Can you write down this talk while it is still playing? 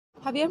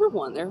Have you ever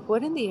wondered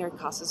what in the air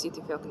causes you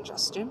to feel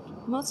congestion?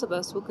 Most of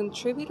us will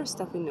contribute our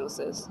stuffy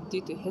noses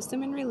due to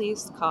histamine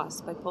release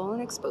caused by pollen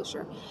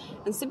exposure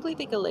and simply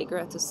take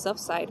Allegra to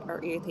subside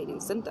our irritating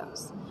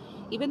symptoms.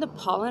 Even the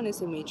pollen is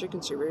a major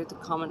contributor to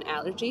common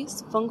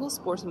allergies. Fungal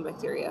spores and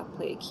bacteria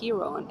play a key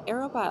role in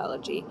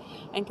aerobiology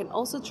and can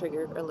also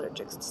trigger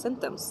allergic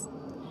symptoms.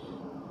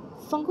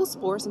 Fungal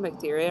spores and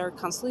bacteria are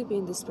constantly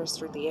being dispersed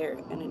through the air,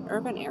 and in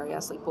urban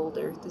areas like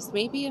Boulder, this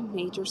may be a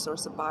major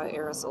source of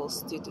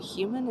bioaerosols due to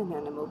human and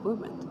animal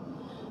movement.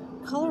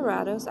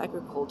 Colorado's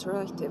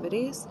agricultural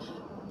activities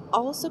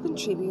also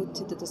contribute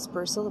to the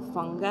dispersal of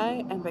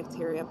fungi and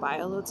bacteria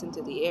bioloads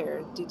into the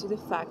air due to the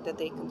fact that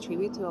they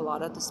contribute to a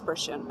lot of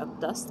dispersion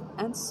of dust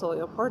and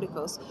soil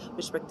particles,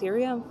 which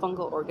bacteria and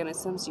fungal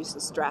organisms use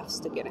as drafts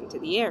to get into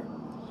the air.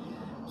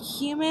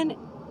 Human,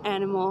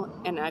 animal,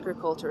 and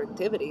agricultural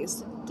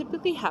activities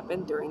typically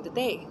happen during the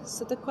day,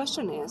 so the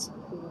question is,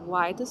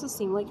 why does it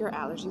seem like your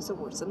allergies are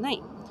worse at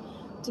night?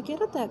 To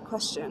get at that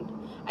question,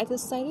 I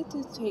decided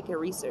to take a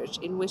research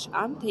in which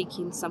I'm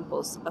taking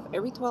samples of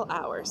every 12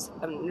 hours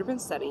of an urban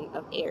setting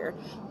of air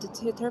to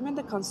determine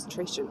the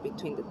concentration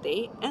between the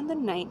day and the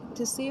night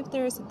to see if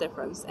there is a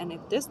difference and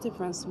if this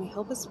difference may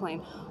help explain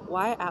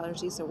why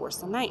allergies are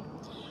worse at night.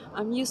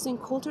 I'm using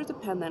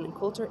culture-dependent and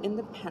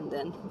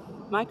culture-independent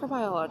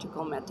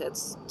microbiological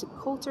methods to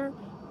culture,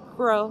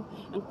 grow,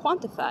 and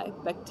quantify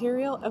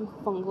bacterial and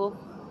fungal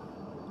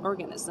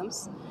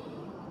organisms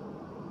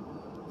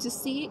to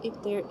see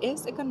if there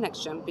is a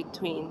connection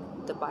between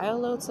the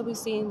bioloads that we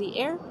see in the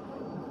air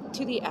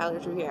to the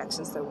allergy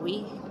reactions that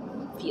we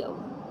feel.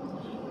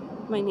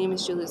 My name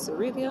is Julissa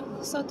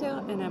Rubio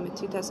Soto, and I'm a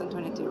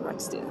 2022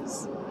 RECCS student.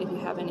 If you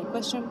have any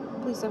question,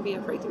 please don't be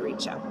afraid to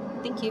reach out.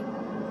 Thank you.